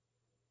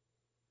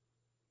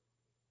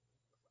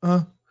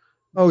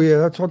 Oh yeah,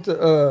 that's what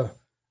the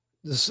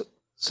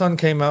Sun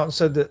came out and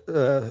said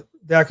that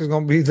Dak is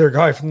going to be their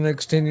guy for the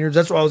next 10 years.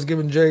 That's what I was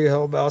giving Jay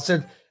hell about. I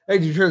said, hey,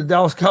 did you hear the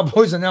Dallas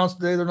Cowboys announced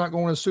today they're not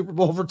going to the Super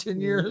Bowl for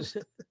 10 years?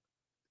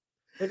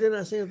 But then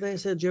I seen a thing that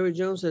said Jerry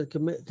Jones had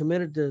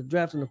committed to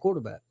drafting a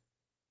quarterback.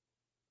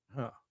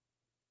 Huh.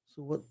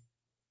 So what?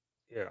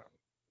 Yeah.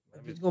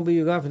 If it's going to be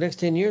your guy for the next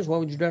 10 years, why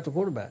would you draft a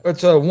quarterback?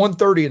 It's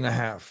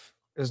 130.5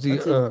 is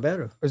That's even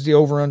better. Is the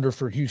over under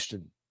for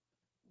Houston.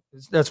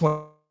 That's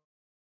one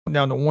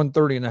down to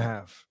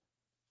 130.5.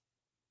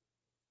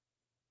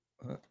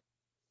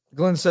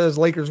 Glenn says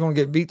Lakers going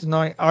to get beat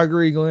tonight. I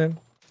agree, Glenn.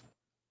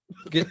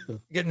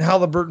 Getting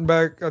Halliburton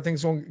back, I think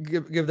it's going to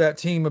give that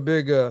team a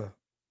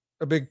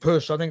big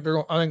push. I think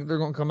they're going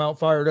to come out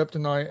fired up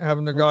tonight,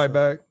 having their guy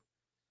back.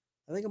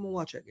 I think I'm going to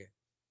watch that game.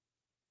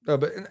 No,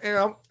 but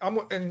I'm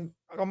going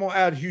to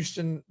add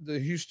the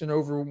Houston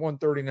over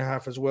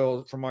 130.5 as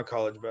well for my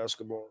college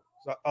basketball.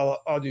 So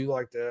I'll do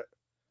like that.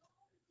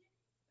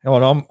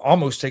 Hell, I'll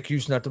almost take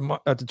Houston at the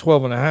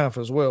 12.5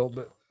 as well.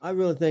 But I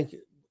really think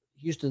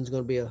Houston's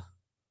going to be a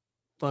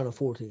Final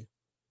Four team.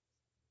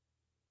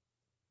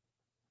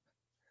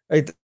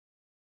 Hey,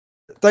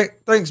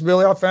 thanks,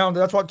 Billy. I found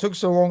that's why it took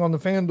so long on the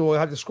FanDuel. I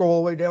had to scroll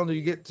all the way down till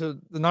you get to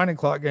the 9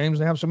 o'clock games.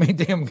 They have so many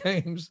damn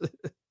games.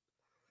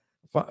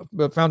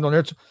 But found on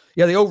there.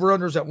 Yeah, the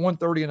over-under is at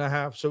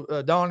 130.5.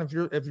 So, Don,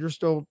 if you're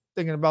still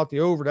thinking about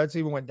the over, that's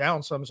even went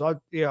down some. So,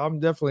 I'm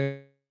definitely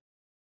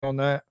on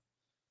that.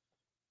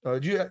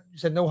 You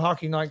said no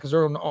hockey night because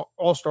they're on the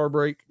All-Star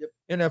break. Yep.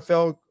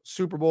 NFL,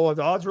 Super Bowl. Have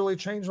the odds really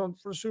changed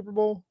for Super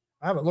Bowl?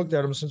 I haven't looked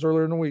at them since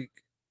earlier in the week.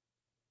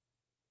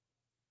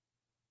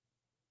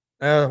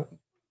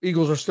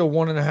 Eagles are still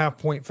 1.5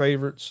 point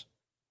favorites.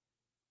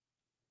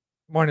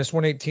 Minus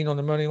 118 on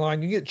the money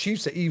line. You get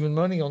Chiefs at even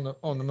money on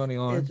the money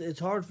line. It's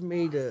hard for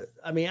me to.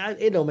 I mean,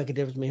 it don't make a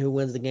difference to me who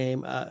wins the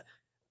game. I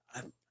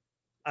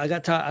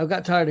got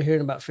tired of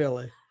hearing about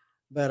Philly,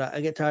 but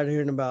I get tired of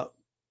hearing about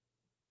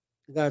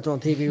the guy that's on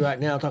TV right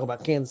now talk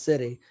about Kansas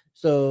City.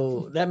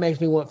 So that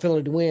makes me want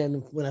Philly to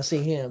win when I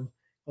see him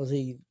because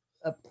he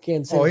up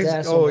Kansas City's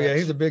ass.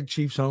 He's a big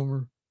Chiefs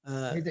homer.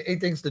 He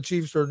thinks the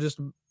Chiefs are just.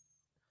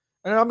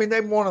 And I mean,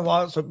 they've won a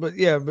lot, but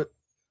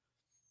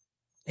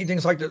he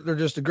thinks like they're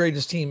just the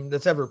greatest team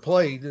that's ever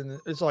played. And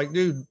it's like,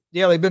 dude,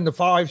 yeah, they've been to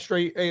 5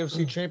 straight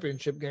AFC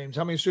championship games.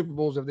 How many Super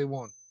Bowls have they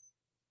won?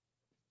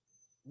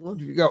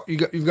 You've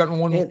gotten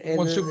one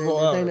Super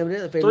Bowl,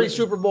 3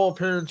 Super Bowl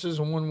appearances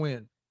and 1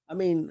 win. I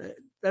mean,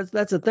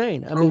 that's a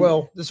thing. I mean,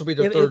 well, this will be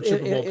their third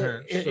Super Bowl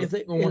appearance. If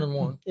they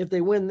 1-1. If they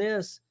win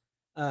this,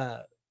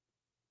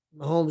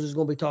 Mahomes is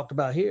going to be talked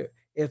about here.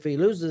 If he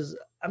loses,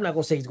 I'm not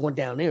going to say he's going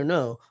down there,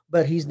 no,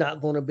 but he's not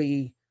going to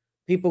be.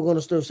 People are going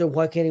to still say,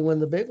 why can't he win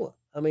the big one?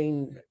 I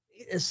mean,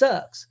 it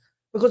sucks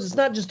because it's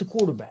not just the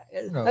quarterback.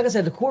 No. Like I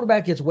said, the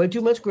quarterback gets way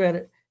too much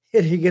credit,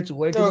 and he gets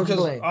way too much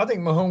blame. I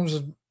think Mahomes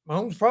is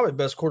probably the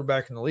best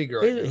quarterback in the league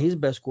right now. He's the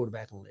best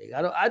quarterback in the league.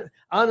 I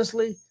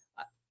honestly,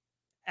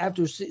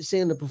 after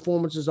seeing the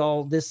performances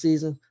all this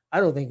season, I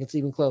don't think it's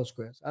even close,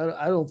 Chris.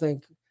 I don't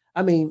think.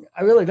 I mean,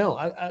 I really don't.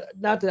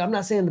 I'm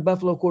not saying the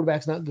Buffalo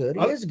quarterback's not good.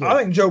 He is good. I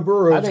think Joe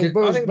Burrow. I think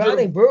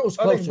Burrow's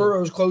starting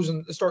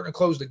to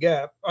close the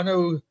gap. I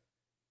know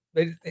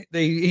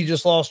he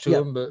just lost to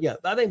him, but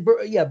I think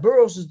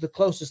Burrows is the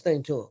closest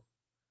thing to him.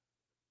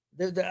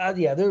 There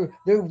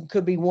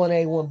could be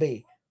 1A,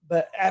 1B,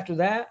 but after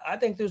that, I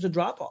think there's a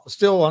drop off.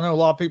 Still, I know a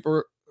lot of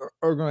people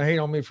are going to hate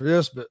on me for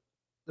this, but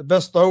the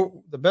best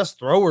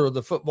thrower of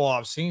the football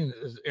I've seen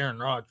is Aaron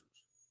Rodgers.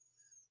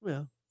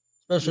 Yeah.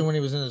 Especially when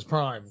he was in his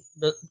prime.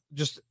 But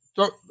just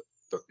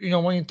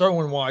when you're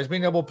throwing wise,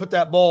 being able to put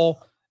that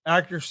ball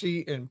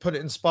accuracy and put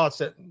it in spots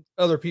that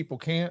other people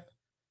can't.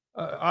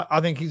 I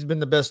think he's been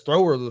the best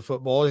thrower of the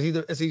football. Is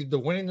he the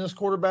winningest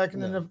quarterback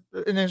in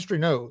history?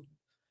 No.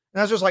 And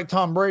that's just like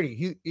Tom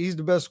Brady. He's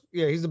the best.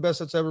 Yeah, he's the best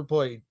that's ever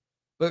played.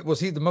 But was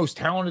he the most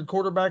talented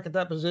quarterback at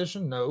that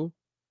position? No.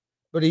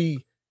 But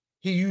he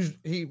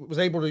was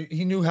able to.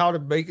 He knew how to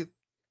make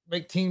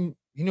team.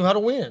 He knew how to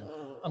win.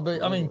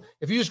 I mean,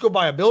 if you just go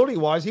by ability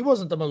wise, he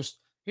wasn't the most.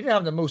 He didn't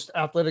have the most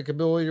athletic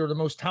ability or the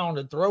most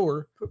talented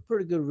thrower.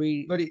 Pretty good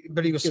read.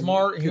 But he was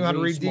smart. He knew how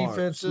to read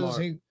defenses.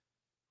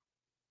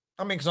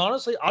 Because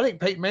honestly, I think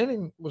Peyton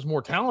Manning was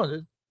more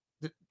talented.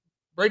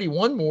 Brady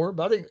won more,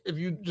 but I think if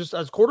you just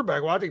as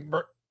quarterback, I think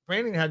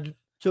Manning had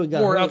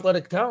more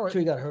athletic talent.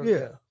 He got hurt.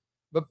 Yeah.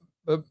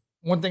 But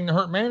one thing that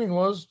hurt Manning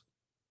was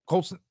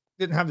Colts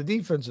didn't have the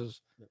defenses.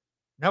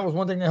 That was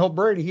one thing that helped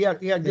Brady. He had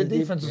good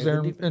defenses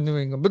there in New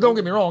England. But don't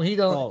get me wrong, he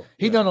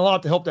done a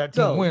lot to help that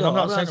team win. I'm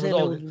not saying it was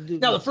all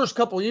good. Now the first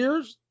couple of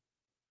years,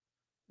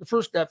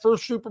 that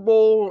first Super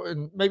Bowl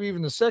and maybe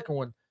even the second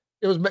one,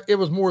 it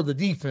was more the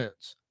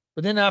defense.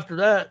 But then after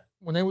that,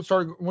 when they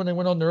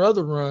went on their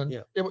other run,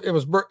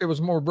 it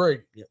was more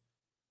Brady.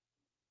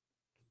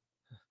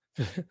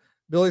 Yeah.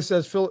 Billy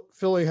says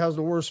Philly has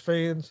the worst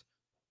fans.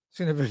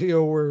 Seen a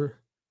video where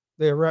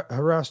they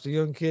harassed a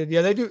young kid.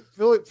 Yeah, they do.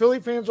 Philly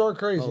fans are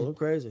crazy. Oh, they're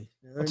crazy.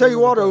 I'll tell you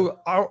what,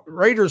 our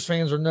Raiders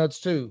fans are nuts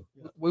too.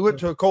 Yeah. We went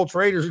to a Colts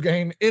Raiders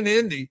game in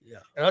Indy,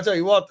 and I'll tell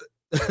you what,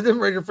 them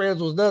Raider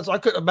fans was nuts. I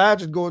couldn't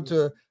imagine going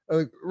to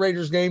a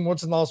Raiders game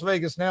once in Las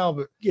Vegas now,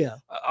 but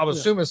I would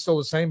assume it's still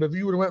the same. But if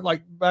you would have went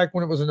like back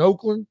when it was in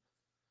Oakland,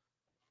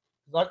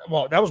 that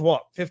was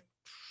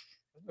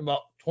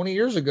about 20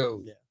 years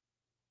ago. Yeah.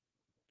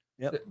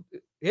 Yep.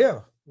 Yeah.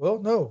 Well,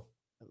 no.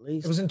 At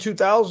least it was in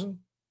 2000.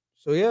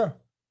 So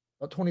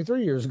about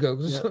 23 years ago.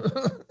 It's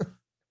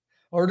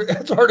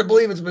hard to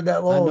believe it's been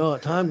that long. I know.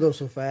 Time goes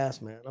so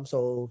fast, man. I'm so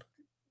old.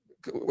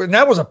 And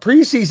that was a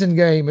preseason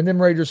game, and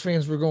them Raiders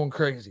fans were going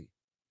crazy.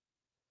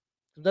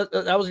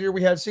 That was the year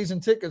we had season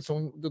tickets.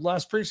 On the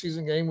last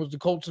preseason game was the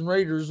Colts and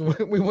Raiders, and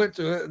we went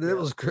to it. And it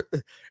was,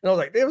 and I was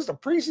like, it was the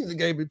preseason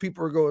game, and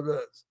people were going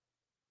nuts.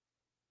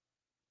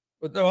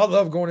 But no, I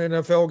love going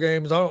to NFL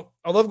games. I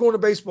love going to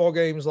baseball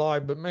games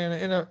live. But man,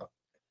 in a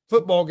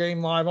football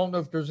game live, I don't know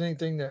if there's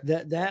anything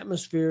the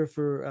atmosphere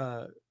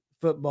for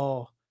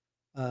football.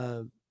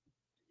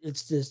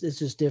 It's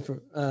just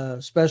different,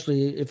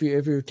 especially if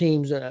your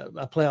team's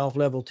a playoff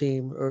level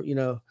team, or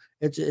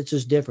it's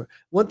just different.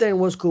 One thing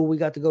was cool. We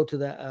got to go to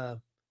that.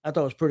 I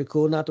thought it was pretty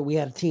cool. Not that we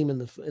had a team in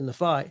the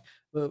fight,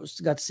 but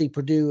got to see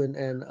Purdue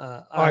and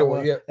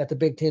Iowa at the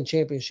Big Ten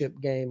championship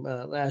game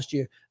last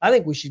year. I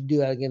think we should do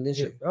that again this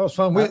year. That was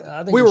fun.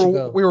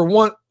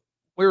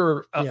 We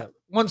were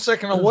one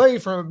second away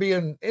from it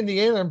being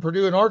Indiana and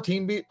Purdue and our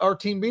team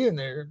being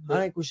there. I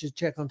think we should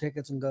check on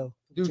tickets and go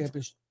to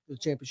the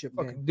championship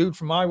game. Dude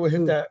from Iowa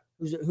hit that.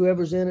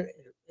 Whoever's in it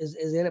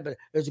is in it, but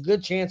there's a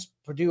good chance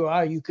Purdue or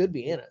Iowa, you could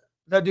be in it.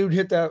 That dude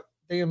hit that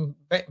damn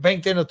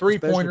banked in a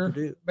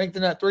 3-pointer. Banked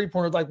in that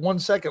 3-pointer with like 1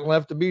 second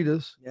left to beat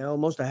us. Yeah,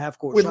 almost a half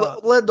court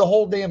shot. Led the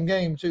whole damn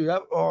game too. I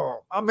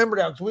remember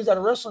that because we was at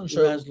a wrestling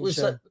show. We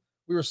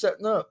were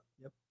setting up.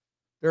 Yep.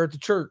 There at the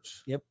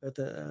church. Yep, at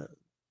the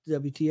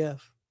WTF.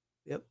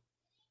 Yep.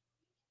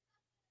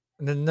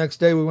 And then the next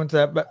day we went to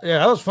that. Yeah,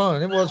 that was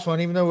fun. It was fun,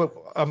 even though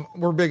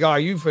we're big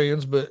IU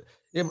fans, but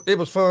it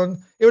was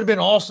fun. It would have been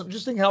awesome.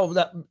 Just think how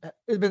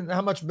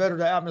much better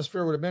the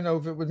atmosphere would have been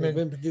if it would have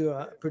been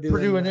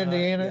Purdue and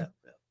Indiana. Yeah.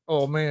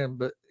 Oh man,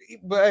 but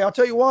hey, I'll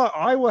tell you what,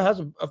 Iowa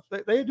has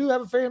they do have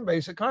a fan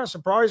base. It kind of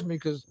surprised me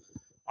because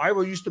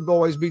Iowa used to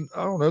always be,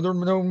 I don't know, they're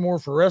known more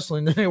for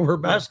wrestling than they were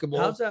basketball.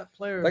 How's that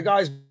player? That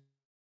guy's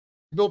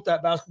built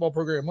that basketball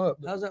program up.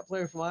 How's that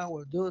player from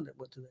Iowa doing that?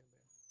 What today?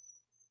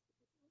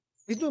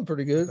 He's doing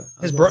pretty good.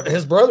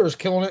 His brother's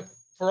killing it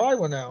for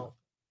Iowa now.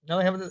 Now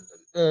they have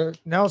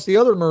now it's the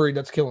other Murray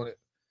that's killing it.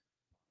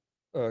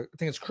 I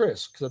think it's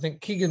Chris, because I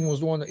think Keegan was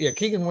the one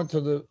Keegan went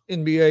to the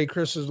NBA.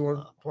 Chris is the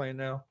one playing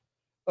now.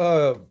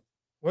 Well,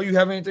 you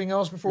have anything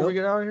else before we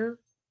get out of here?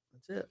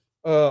 That's it.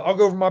 I'll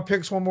go over my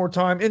picks one more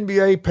time.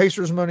 NBA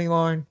Pacers money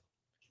line.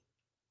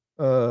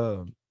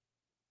 I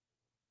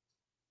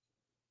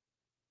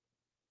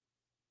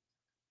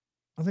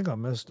think I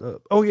messed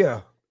up. Oh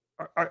yeah.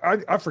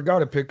 I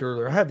forgot a pick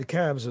earlier. I had the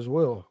Cavs as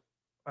well.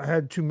 I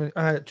had too many.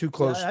 I had it too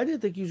close. I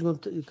didn't think you was going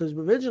to, because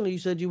originally you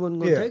said you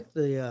wasn't going to take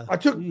the. I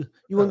took you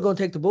weren't going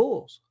to take the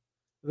Bulls.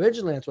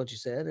 Originally, that's what you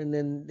said, and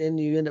then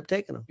you end up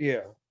taking them.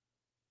 Yeah,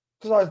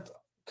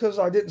 because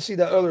I didn't see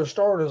that other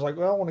starter. I was like,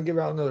 well, I want to give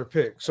out another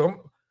pick, so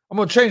I'm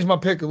going to change my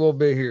pick a little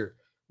bit here.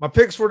 My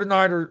picks for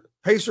tonight are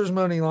Pacers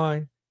money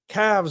line,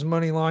 Cavs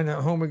money line at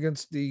home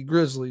against the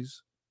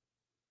Grizzlies.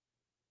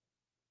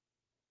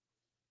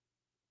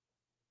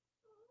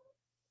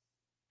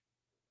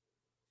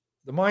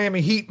 The Miami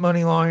Heat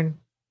money line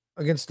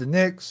against the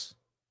Knicks,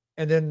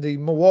 and then the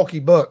Milwaukee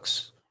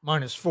Bucks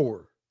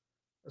 -4.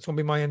 That's going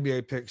to be my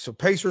NBA pick. So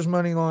Pacers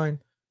money line,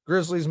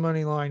 Grizzlies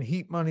money line,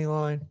 Heat money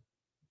line,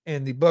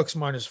 and the Bucks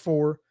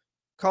 -4.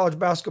 College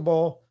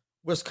basketball,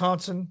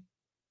 Wisconsin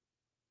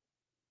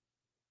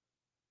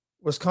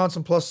plus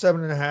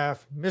 7.5,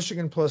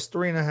 Michigan plus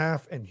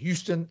 3.5, and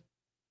Houston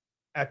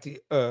at the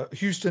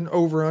Houston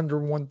over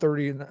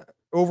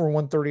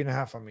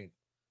 130.5. I mean,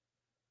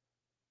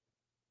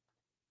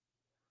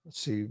 let's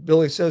see.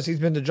 Billy says he's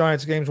been to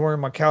Giants games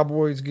wearing my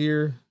Cowboys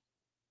gear.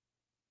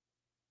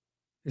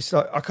 He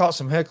said, I caught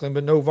some heckling,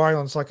 but no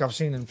violence like I've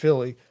seen in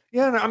Philly.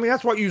 Yeah, I mean,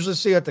 that's what you usually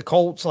see at the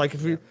Colts. Like,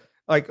 if you,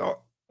 like, a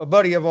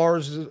buddy of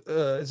ours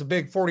is a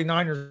big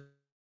 49ers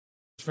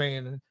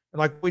fan, and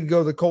like, we'd go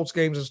to the Colts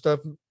games and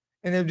stuff,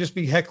 and they'd just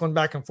be heckling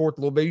back and forth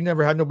a little bit. You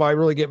never had nobody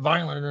really get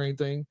violent or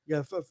anything.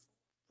 Yeah, a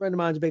friend of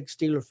mine's a big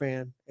Steeler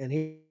fan, and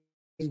he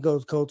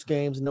goes to Colts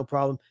games and no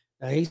problem.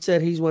 Now, he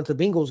said he's went to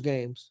Bengals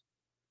games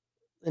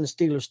and the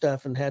Steeler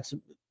stuff and had some,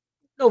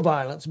 no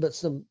violence, but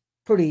some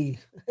pretty,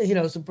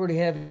 some pretty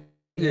heavy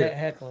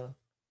heckling.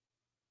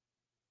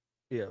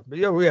 Yeah, but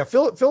yeah,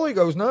 Philly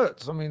goes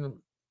nuts. I mean,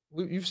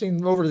 you've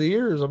seen over the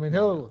years. I mean,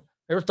 hell,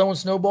 they were throwing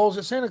snowballs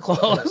at Santa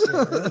Claus,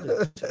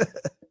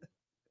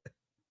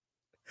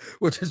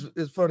 which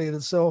is funny in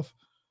itself.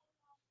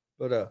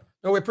 But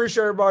no, we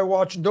appreciate everybody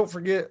watching. Don't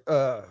forget,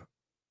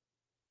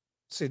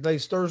 see,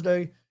 today's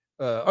Thursday,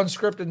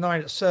 unscripted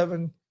night at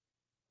 7.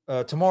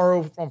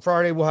 Tomorrow on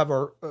Friday we'll have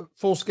our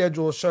full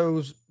schedule of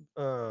shows.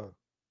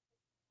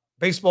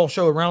 Baseball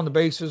show Around the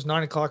Bases,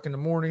 9:00 in the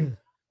morning,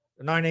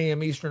 9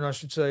 a.m. Eastern, I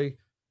should say.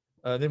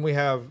 Then we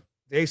have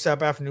the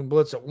ASAP Afternoon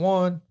Blitz at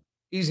 1,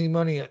 Easy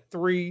Money at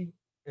 3,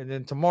 and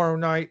then tomorrow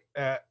night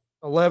at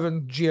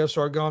 11,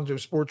 GSR Gonzo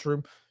Sports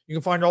Room. You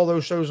can find all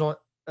those shows on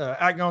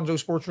at Gonzo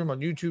Sports Room on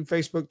YouTube,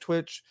 Facebook,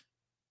 Twitch,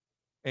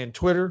 and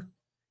Twitter.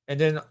 And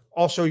then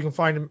also you can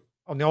find them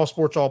on the All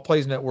Sports All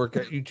Plays Network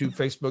at YouTube,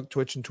 Facebook,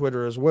 Twitch, and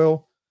Twitter as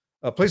well.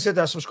 Please hit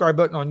that subscribe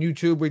button on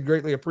YouTube. We'd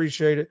greatly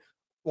appreciate it.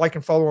 Like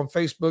and follow on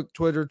Facebook,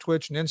 Twitter,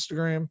 Twitch, and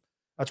Instagram.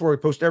 That's where we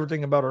post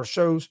everything about our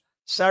shows.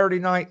 Saturday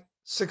night,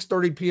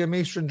 6:30 p.m.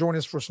 Eastern. Join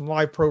us for some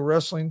live pro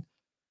wrestling.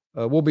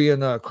 We'll be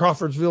in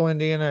Crawfordsville,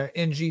 Indiana,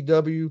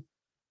 NGW.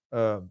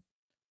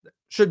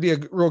 Should be a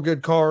real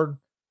good card.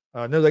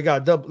 I know they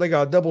got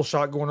a double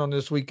shot going on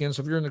this weekend.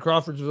 So if you're in the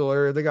Crawfordsville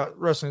area, they got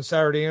wrestling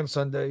Saturday and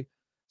Sunday.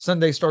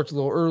 Sunday starts a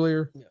little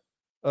earlier.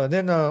 Yeah.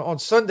 Then on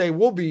Sunday,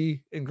 we'll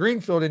be in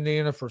Greenfield,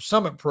 Indiana for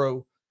Summit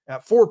Pro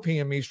at 4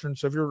 p.m. Eastern.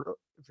 So if you're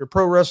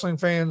pro wrestling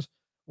fans,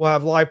 we'll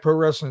have live pro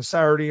wrestling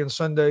Saturday and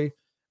Sunday.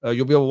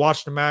 You'll be able to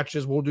watch the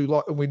matches.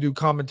 We do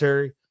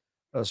commentary.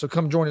 So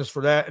come join us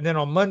for that. And then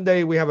on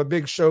Monday, we have a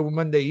big show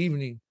Monday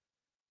evening,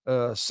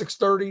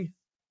 6:30.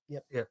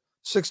 Yep. Yeah.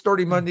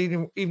 6:30 Monday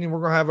evening. We're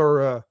going to have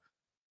our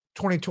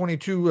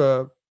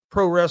 2022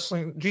 Pro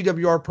Wrestling,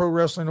 GWR Pro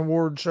Wrestling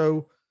Award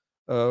show.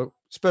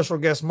 Special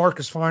guest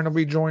Marcus Fine will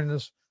be joining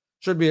us.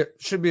 Should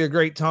be a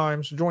great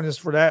time. So join us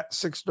for that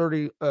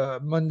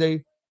 6:30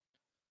 Monday.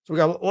 So we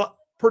got a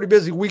pretty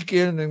busy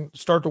weekend and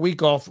start the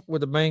week off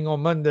with a bang on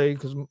Monday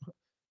because I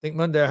think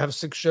Monday I have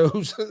 6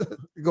 shows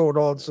going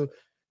on. So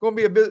going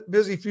to be a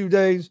busy few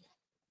days.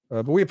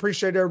 But we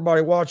appreciate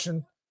everybody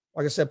watching.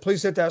 Like I said,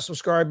 please hit that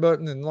subscribe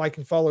button and like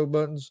and follow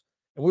buttons.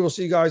 And we will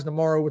see you guys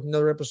tomorrow with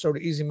another episode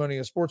of Easy Money,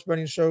 a sports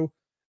betting show.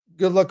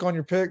 Good luck on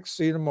your picks.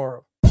 See you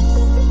tomorrow.